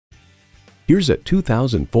Here's a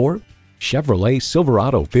 2004 Chevrolet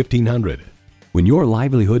Silverado 1500. When your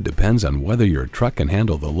livelihood depends on whether your truck can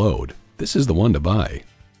handle the load, this is the one to buy.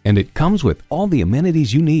 And it comes with all the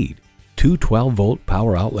amenities you need. Two 12-volt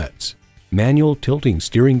power outlets, manual tilting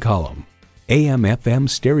steering column, AM/FM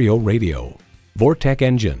stereo radio, Vortec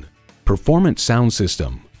engine, performance sound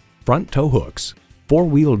system, front tow hooks,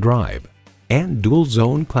 four-wheel drive, and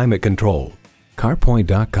dual-zone climate control.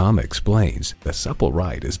 CarPoint.com explains the supple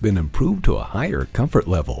ride has been improved to a higher comfort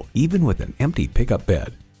level even with an empty pickup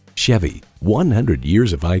bed. Chevy, 100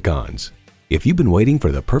 years of icons. If you've been waiting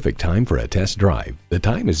for the perfect time for a test drive, the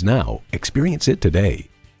time is now. Experience it today.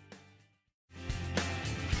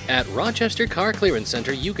 At Rochester Car Clearance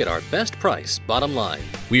Center, you get our best price, bottom line.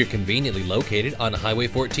 We are conveniently located on Highway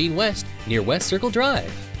 14 West near West Circle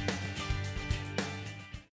Drive.